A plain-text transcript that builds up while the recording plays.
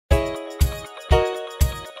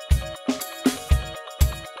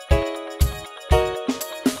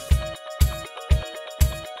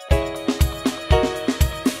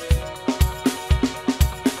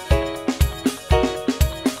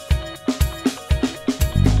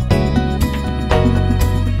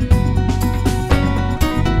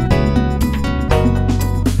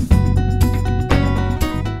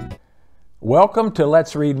Welcome to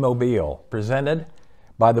Let's Read Mobile, presented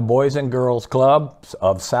by the Boys and Girls Clubs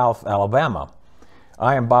of South Alabama.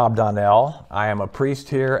 I am Bob Donnell. I am a priest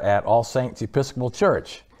here at All Saints Episcopal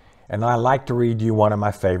Church, and I like to read you one of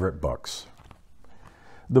my favorite books.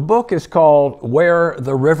 The book is called Where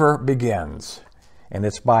the River Begins, and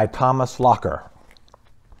it's by Thomas Locker.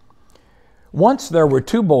 Once there were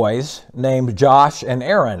two boys named Josh and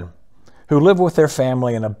Aaron who lived with their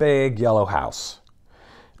family in a big yellow house.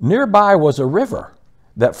 Nearby was a river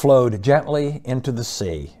that flowed gently into the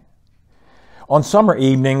sea. On summer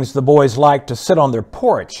evenings, the boys liked to sit on their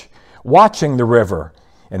porch, watching the river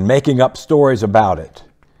and making up stories about it.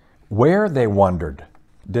 Where, they wondered,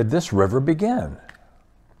 did this river begin?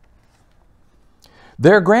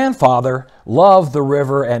 Their grandfather loved the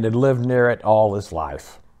river and had lived near it all his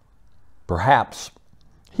life. Perhaps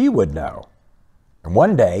he would know. And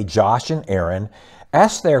one day, Josh and Aaron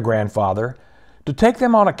asked their grandfather to take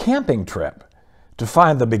them on a camping trip to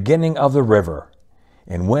find the beginning of the river.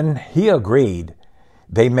 And when he agreed,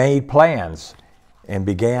 they made plans and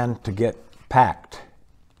began to get packed.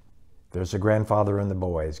 There's a grandfather and the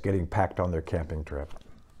boys getting packed on their camping trip.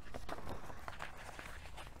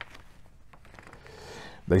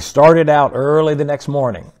 They started out early the next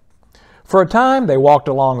morning. For a time, they walked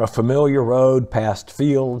along a familiar road past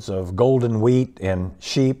fields of golden wheat and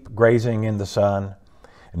sheep grazing in the sun.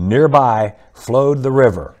 Nearby flowed the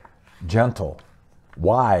river, gentle,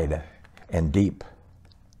 wide, and deep.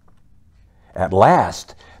 At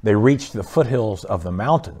last, they reached the foothills of the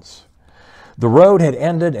mountains. The road had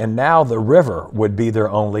ended, and now the river would be their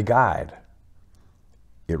only guide.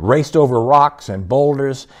 It raced over rocks and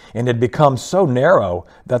boulders and had become so narrow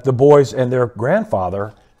that the boys and their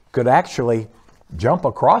grandfather could actually jump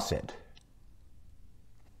across it.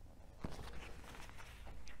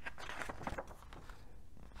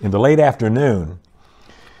 In the late afternoon,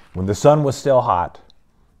 when the sun was still hot,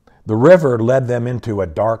 the river led them into a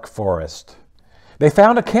dark forest. They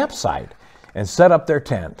found a campsite and set up their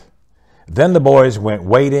tent. Then the boys went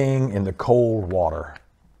wading in the cold water.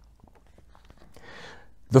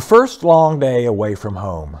 The first long day away from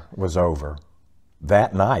home was over.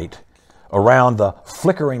 That night, around the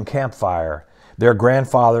flickering campfire, their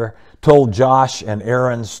grandfather told Josh and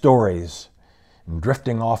Aaron stories. And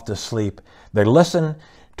drifting off to sleep, they listened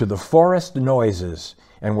to the forest noises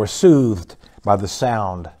and were soothed by the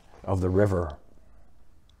sound of the river.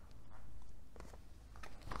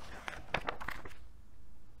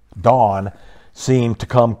 Dawn seemed to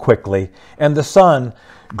come quickly, and the sun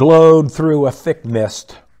glowed through a thick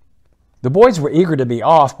mist. The boys were eager to be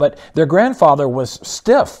off, but their grandfather was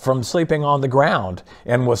stiff from sleeping on the ground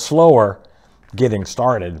and was slower getting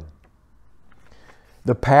started.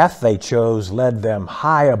 The path they chose led them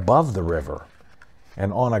high above the river,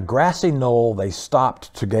 and on a grassy knoll they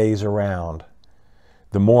stopped to gaze around.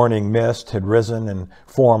 The morning mist had risen and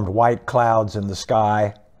formed white clouds in the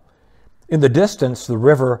sky. In the distance, the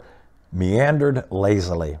river meandered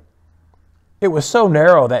lazily. It was so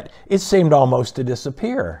narrow that it seemed almost to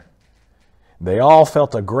disappear. They all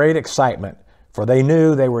felt a great excitement, for they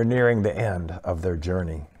knew they were nearing the end of their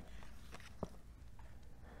journey.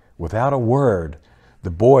 Without a word,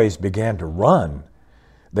 the boys began to run.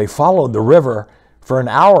 They followed the river for an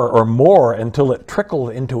hour or more until it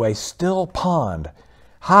trickled into a still pond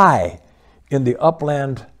high in the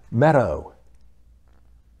upland meadow.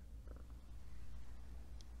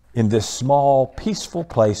 In this small, peaceful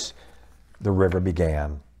place, the river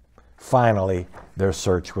began. Finally, their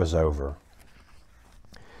search was over.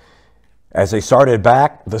 As they started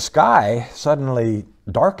back, the sky suddenly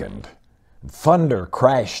darkened. Thunder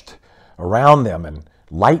crashed around them and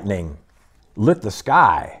lightning lit the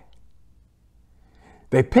sky.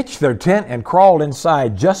 They pitched their tent and crawled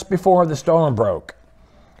inside just before the storm broke.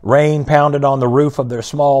 Rain pounded on the roof of their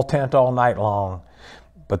small tent all night long,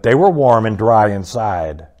 but they were warm and dry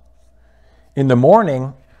inside. In the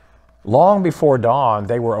morning, long before dawn,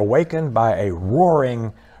 they were awakened by a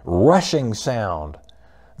roaring, rushing sound.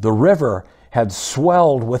 The river had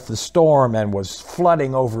swelled with the storm and was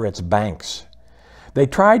flooding over its banks. They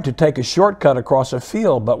tried to take a shortcut across a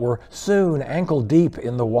field, but were soon ankle deep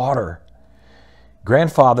in the water.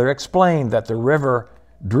 Grandfather explained that the river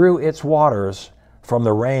drew its waters from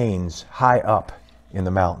the rains high up in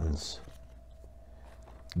the mountains.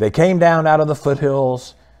 They came down out of the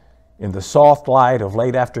foothills in the soft light of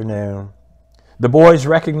late afternoon. The boys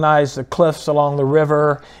recognized the cliffs along the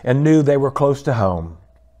river and knew they were close to home.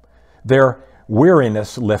 Their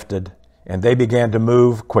weariness lifted, and they began to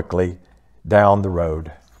move quickly down the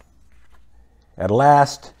road. At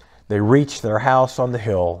last, they reached their house on the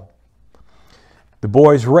hill. The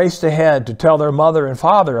boys raced ahead to tell their mother and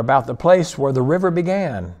father about the place where the river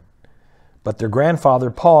began. But their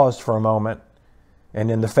grandfather paused for a moment,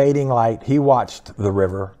 and in the fading light, he watched the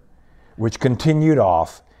river, which continued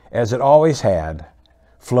off, as it always had,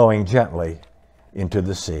 flowing gently into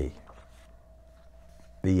the sea.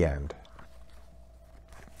 The end.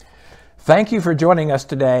 Thank you for joining us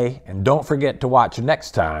today, and don't forget to watch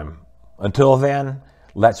next time. Until then,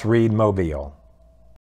 let's read Mobile.